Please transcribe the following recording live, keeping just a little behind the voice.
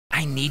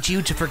I need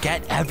you to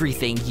forget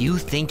everything you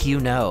think you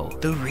know.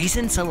 The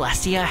reason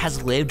Celestia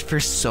has lived for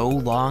so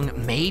long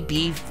may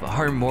be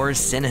far more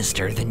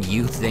sinister than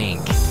you think.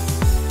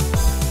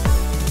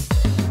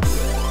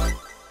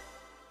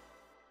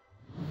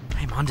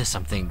 I'm onto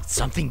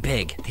something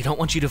big. They don't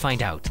want you to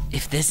find out.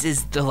 If this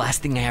is the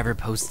last thing I ever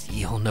post,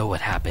 you'll know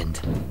what happened.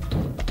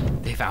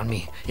 They found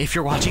me. If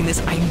you're watching this,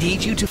 I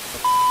need you to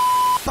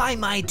buy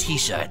my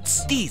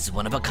t-shirts. These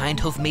one-of-a-kind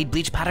hoof-made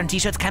bleach pattern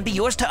t-shirts can be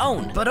yours to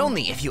own, but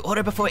only if you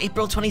order before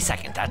April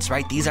 22nd. That's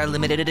right, these are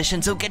limited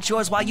edition, so get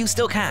yours while you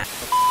still can.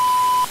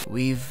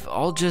 We've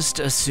all just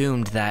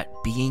assumed that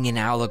being an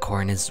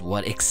alicorn is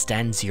what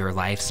extends your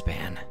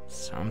lifespan.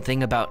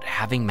 Something about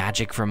having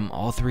magic from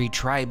all three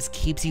tribes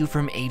keeps you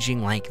from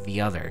aging like the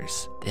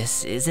others.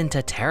 This isn't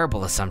a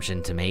terrible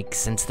assumption to make,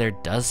 since there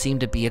does seem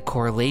to be a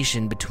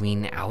correlation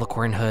between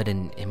alicornhood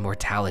and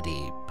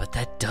immortality, but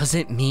that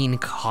doesn't mean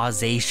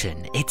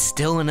causation. It's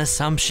still an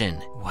assumption.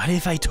 What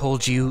if I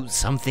told you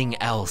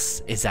something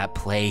else is at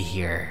play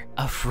here?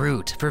 A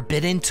fruit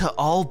forbidden to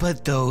all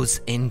but those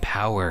in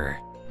power.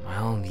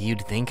 Well,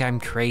 you'd think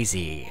I'm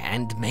crazy,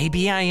 and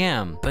maybe I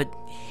am, but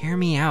hear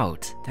me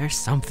out. There's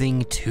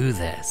something to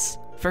this.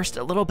 First,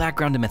 a little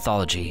background in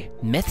mythology.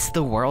 Myths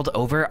the world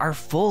over are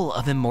full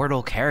of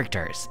immortal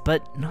characters,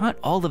 but not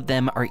all of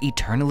them are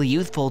eternally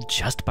youthful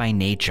just by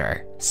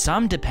nature.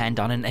 Some depend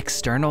on an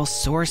external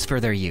source for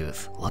their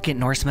youth. Look at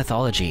Norse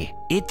mythology.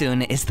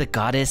 Idun is the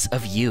goddess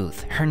of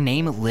youth. Her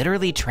name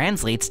literally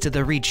translates to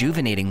the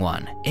rejuvenating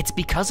one. It's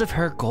because of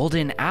her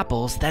golden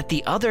apples that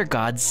the other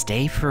gods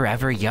stay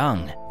forever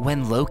young.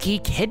 When Loki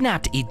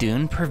kidnapped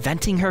Idun,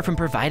 preventing her from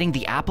providing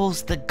the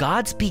apples, the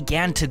gods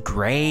began to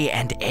gray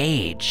and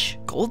age.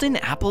 Golden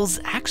apples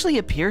actually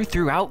appear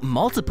throughout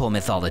multiple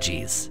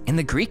mythologies. In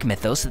the Greek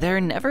mythos, they're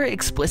never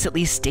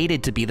explicitly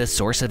stated to be the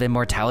source of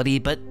immortality,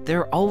 but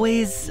they're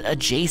always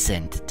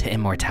adjacent to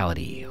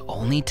immortality,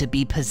 only to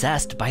be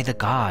possessed by the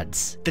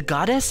gods. The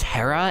goddess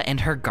Hera and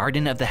her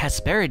Garden of the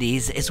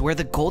Hesperides is where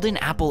the golden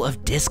apple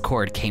of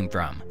discord came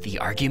from, the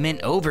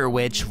argument over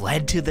which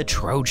led to the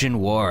Trojan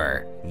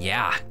War.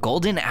 Yeah,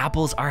 golden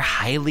apples are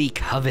highly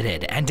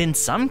coveted and in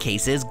some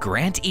cases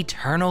grant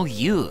eternal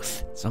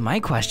youth. So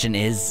my question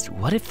is,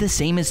 what if the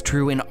same is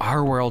true in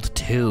our world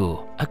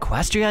too?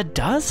 Equestria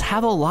does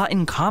have a lot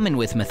in common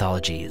with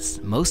mythologies,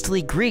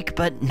 mostly Greek,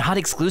 but not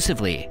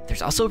exclusively.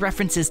 There's also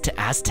references to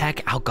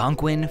Aztec,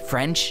 Algonquin,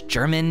 French,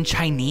 German,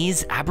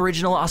 Chinese,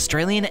 Aboriginal,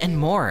 Australian, and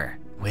more.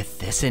 With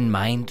this in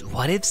mind,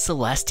 what if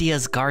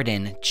Celestia's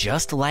garden,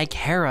 just like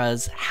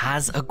Hera's,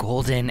 has a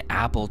golden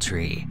apple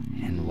tree?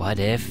 And what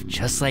if,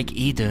 just like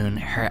Idun,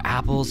 her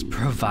apples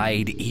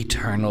provide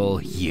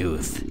eternal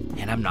youth?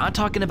 And I'm not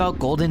talking about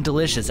golden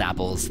delicious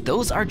apples,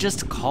 those are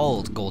just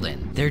called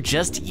golden. They're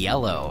just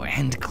yellow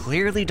and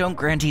clearly don't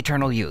grant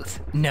eternal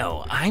youth.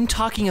 No, I'm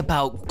talking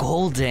about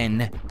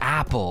golden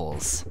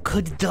apples.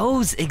 Could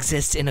those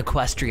exist in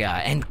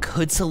Equestria, and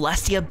could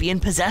Celestia be in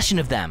possession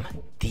of them?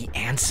 The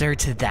answer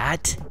to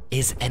that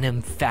is an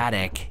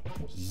emphatic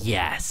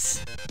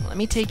yes. Let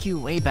me take you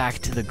way back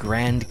to the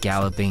Grand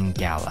Galloping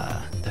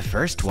Gala, the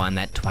first one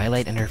that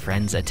Twilight and her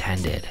friends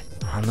attended.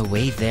 On the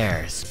way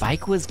there,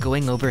 Spike was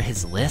going over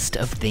his list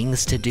of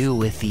things to do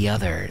with the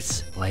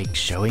others, like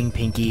showing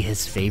Pinky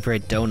his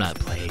favorite donut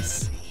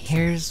place.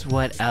 Here's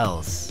what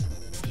else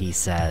he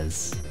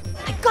says.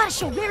 I gotta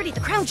show Rarity the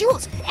crown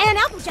jewels, and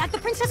Applejack the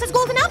princess's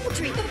golden apple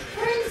tree. The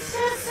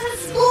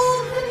princess's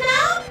golden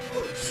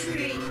apple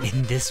tree.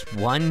 In this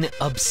one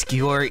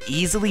obscure,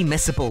 easily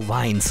missable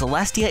line,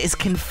 Celestia is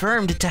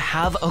confirmed to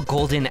have a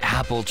golden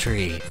apple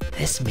tree.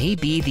 This may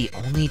be the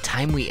only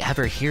time we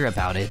ever hear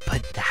about it,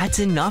 but that's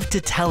enough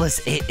to tell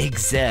us it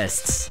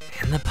exists.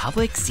 And the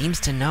public seems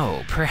to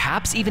know,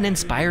 perhaps even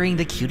inspiring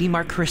the Cutie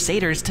Mark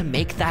Crusaders to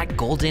make that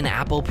golden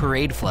apple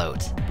parade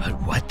float. But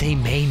what they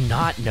may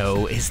not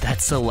know is that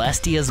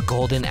Celestia's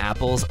golden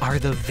apples are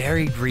the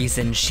very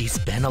reason she's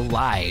been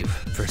alive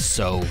for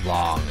so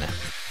long.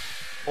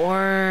 Or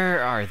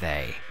are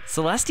they?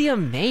 Celestia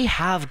may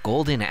have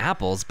golden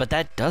apples, but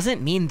that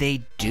doesn't mean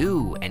they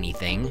do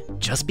anything.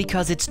 Just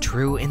because it's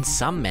true in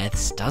some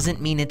myths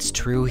doesn't mean it's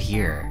true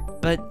here.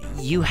 But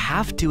you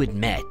have to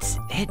admit,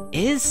 it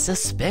is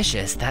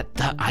suspicious that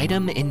the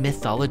item in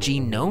mythology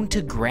known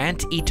to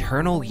grant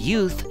eternal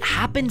youth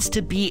happens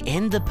to be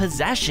in the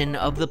possession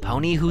of the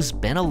pony who's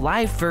been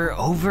alive for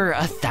over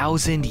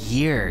 1,000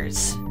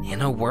 years.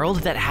 In a world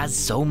that has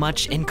so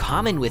much in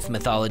common with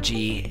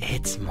mythology,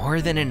 it's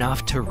more than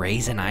enough to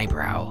raise an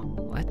eyebrow.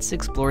 Let's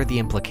explore the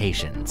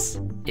implications.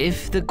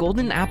 If the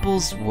golden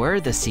apples were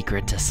the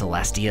secret to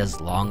Celestia's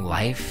long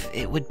life,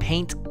 it would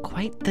paint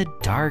quite the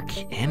dark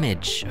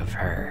image of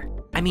her.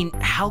 I mean,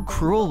 how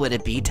cruel would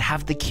it be to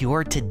have the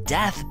cure to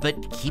death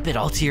but keep it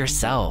all to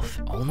yourself,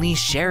 only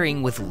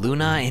sharing with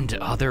Luna and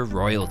other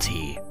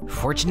royalty?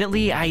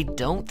 Fortunately, I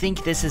don't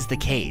think this is the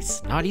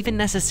case, not even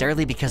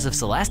necessarily because of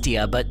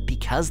Celestia, but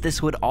because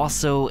this would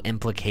also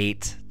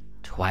implicate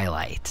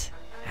Twilight.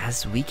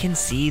 As we can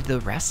see,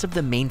 the rest of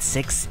the main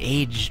 6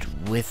 aged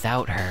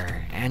without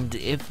her, and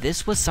if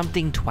this was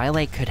something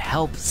Twilight could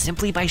help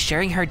simply by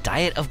sharing her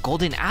diet of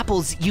golden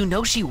apples, you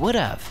know she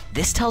would've.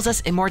 This tells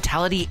us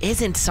immortality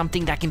isn't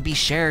something that can be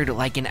shared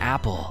like an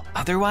apple.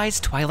 Otherwise,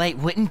 Twilight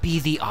wouldn't be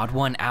the odd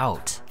one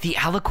out. The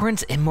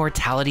alicorn's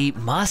immortality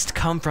must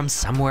come from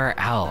somewhere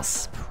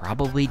else,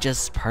 probably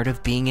just part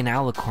of being an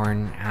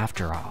alicorn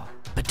after all.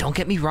 But don't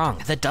get me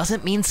wrong, that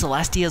doesn't mean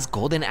Celestia's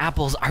golden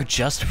apples are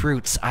just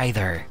fruits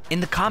either. In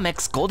the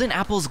comics, golden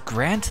apples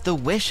grant the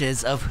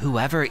wishes of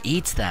whoever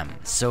eats them.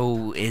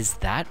 So is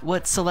that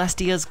what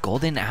Celestia's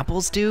golden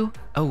apples do?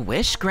 A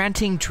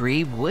wish-granting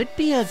tree would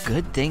be a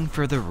good thing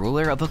for the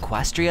ruler of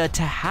Equestria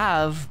to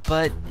have,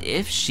 but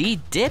if she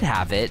did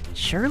have it,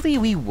 surely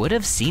we would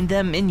have seen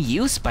them in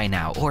use by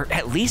now, or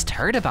at least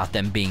heard about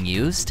them being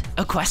used.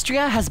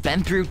 Equestria has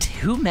been through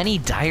too many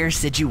dire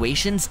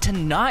situations to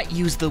not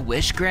use the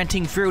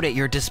wish-granting fruit at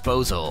your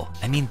disposal.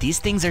 I mean, these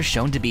things are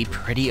shown to be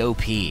pretty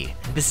OP.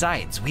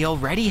 Besides, we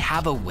already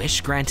have a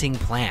wish-granting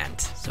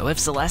plant, so if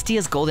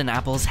Celestia's golden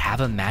apples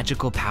have a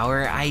magical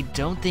power, I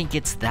don't think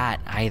it's that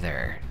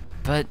either.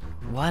 But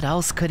what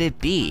else could it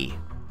be?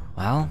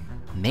 Well,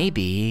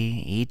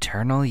 maybe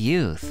eternal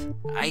youth.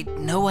 I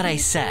know what I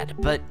said,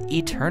 but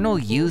eternal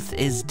youth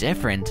is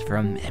different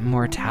from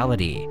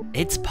immortality.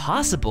 It's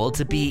possible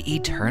to be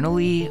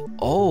eternally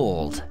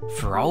old.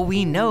 For all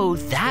we know,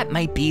 that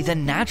might be the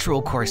natural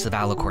course of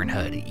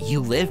alicornhood. You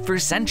live for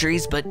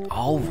centuries, but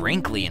all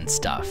wrinkly and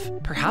stuff.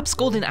 Perhaps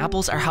golden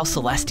apples are how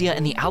Celestia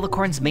and the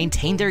alicorns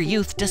maintain their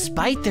youth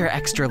despite their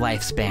extra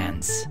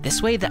lifespans.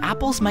 This way, the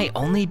apples might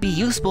only be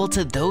useful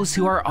to those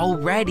who are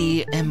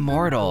already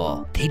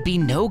immortal. They'd be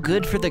no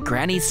good for the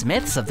Granny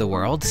Smiths of the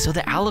world, so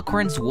the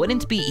alicorns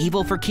wouldn't be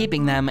evil for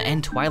keeping them,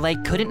 and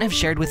Twilight couldn't have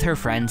shared with her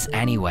friends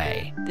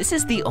anyway. This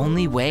is the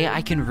only way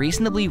I can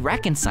reasonably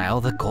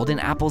reconcile the golden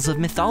apples of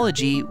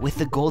mythology with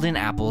the golden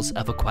apples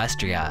of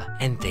Equestria.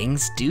 And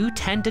things do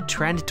tend to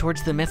trend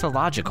towards the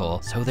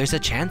mythological, so there's a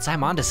chance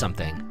I'm onto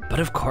something. But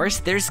of course,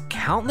 there's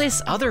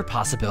countless other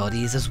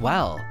possibilities as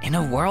well. In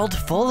a world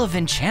full of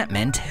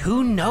enchantment,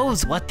 who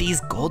knows what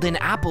these golden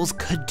apples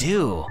could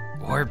do?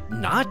 Or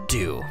not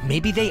do.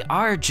 Maybe they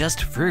are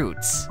just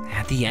fruits.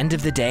 At the end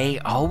of the day,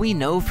 all we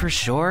know for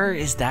sure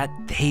is that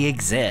they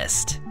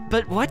exist.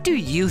 But what do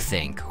you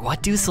think?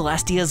 What do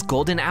Celestia's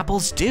golden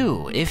apples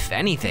do, if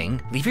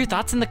anything? Leave your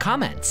thoughts in the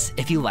comments.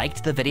 If you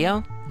liked the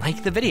video,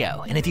 like the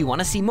video, and if you want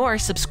to see more,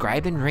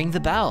 subscribe and ring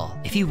the bell.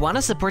 If you want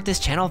to support this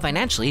channel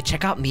financially,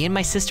 check out me and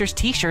my sister's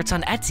t-shirts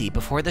on Etsy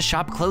before the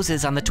shop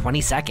closes on the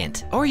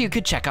 22nd. Or you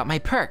could check out my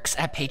perks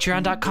at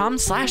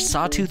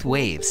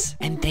patreon.com/sawtoothwaves.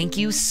 And thank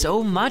you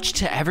so much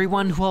to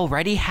everyone who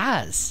already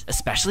has,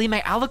 especially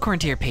my Alicorn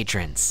tier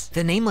patrons.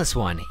 The Nameless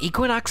One,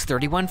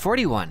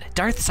 Equinox3141,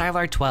 Darth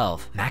Sylar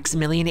 12,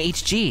 Maximilian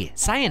HG,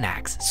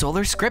 Cyanax,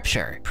 Solar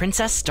Scripture,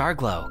 Princess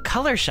Starglow,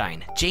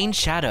 Colorshine, Jane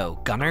Shadow,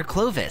 Gunnar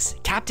Clovis,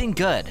 Captain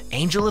Good,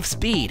 Angel of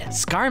Speed,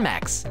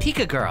 Scarmax,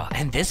 Pika Girl,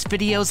 and this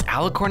video's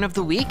Alicorn of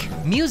the Week,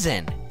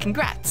 Musin.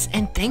 Congrats,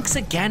 and thanks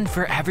again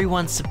for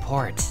everyone's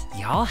support.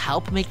 Y'all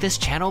help make this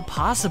channel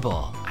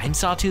possible. I'm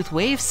Sawtooth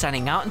Waves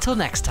signing out until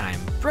next time.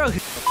 Bro.